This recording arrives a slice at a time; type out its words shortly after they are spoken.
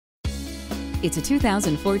It's a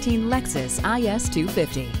 2014 Lexus IS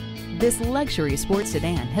 250. This luxury sports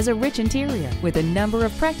sedan has a rich interior with a number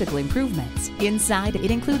of practical improvements. Inside,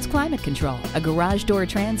 it includes climate control, a garage door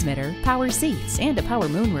transmitter, power seats, and a power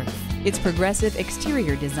moonroof. Its progressive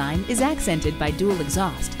exterior design is accented by dual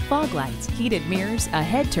exhaust, fog lights, heated mirrors, a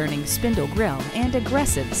head-turning spindle grille, and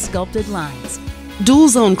aggressive sculpted lines. Dual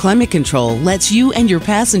zone climate control lets you and your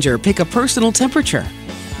passenger pick a personal temperature.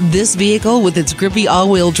 This vehicle with its grippy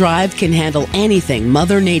all-wheel drive can handle anything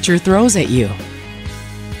Mother Nature throws at you.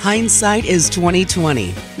 Hindsight is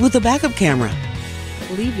 20/20 with a backup camera.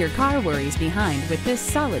 Leave your car worries behind with this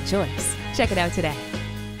solid choice. Check it out today.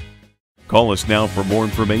 Call us now for more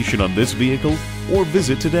information on this vehicle or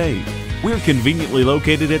visit today. We're conveniently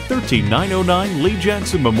located at 13909 Lee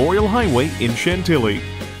Jackson Memorial Highway in Chantilly.